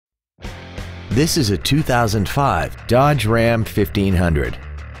This is a 2005 Dodge Ram 1500.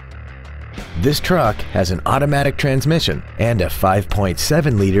 This truck has an automatic transmission and a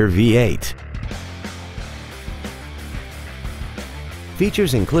 5.7-liter V8.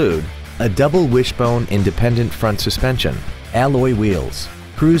 Features include a double wishbone independent front suspension, alloy wheels,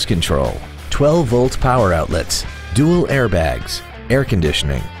 cruise control, 12-volt power outlets, dual airbags, air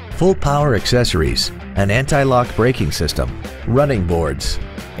conditioning, full power accessories, an anti-lock braking system, running boards,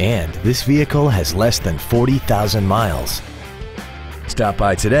 and this vehicle has less than 40,000 miles. Stop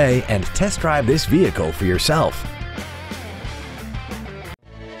by today and test drive this vehicle for yourself.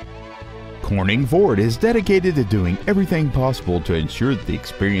 Corning Ford is dedicated to doing everything possible to ensure that the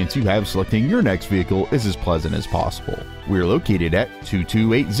experience you have selecting your next vehicle is as pleasant as possible. We're located at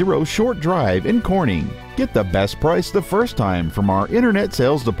 2280 Short Drive in Corning. Get the best price the first time from our internet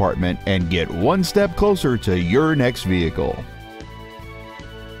sales department and get one step closer to your next vehicle.